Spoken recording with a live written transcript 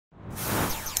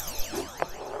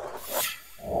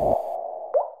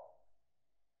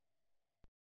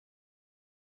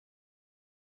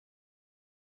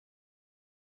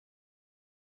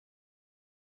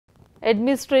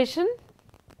administration,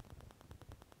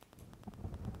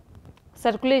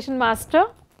 circulation master,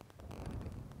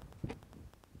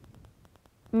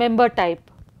 member type.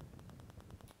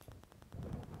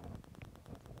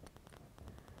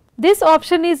 This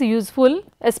option is useful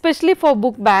especially for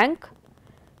book bank.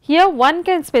 Here one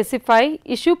can specify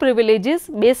issue privileges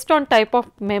based on type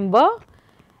of member,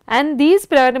 and these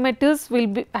parameters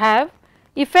will have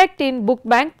effect in book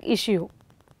bank issue.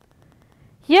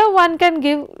 Here one can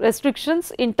give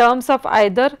restrictions in terms of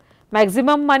either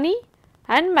maximum money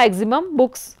and maximum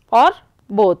books or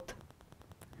both.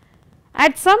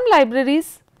 At some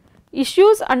libraries,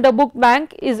 issues under book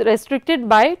bank is restricted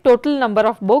by total number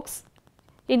of books.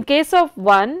 In case of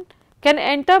one, can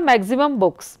enter maximum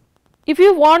books. If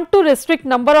you want to restrict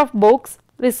number of books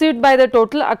received by the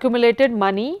total accumulated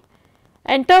money,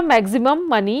 enter maximum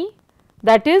money,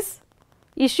 that is,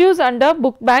 issues under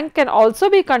book bank can also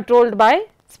be controlled by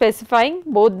specifying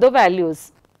both the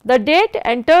values. The date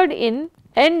entered in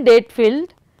end date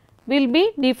field will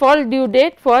be default due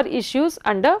date for issues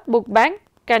under book bank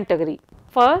category.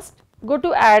 First, go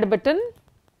to add button,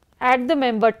 add the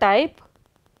member type,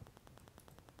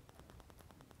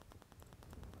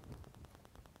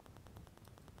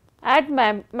 add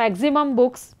maximum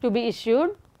books to be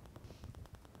issued,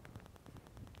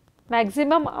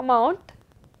 maximum amount,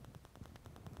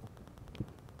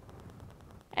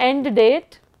 end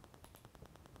date,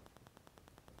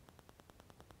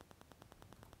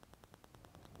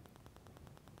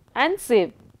 and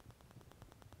save.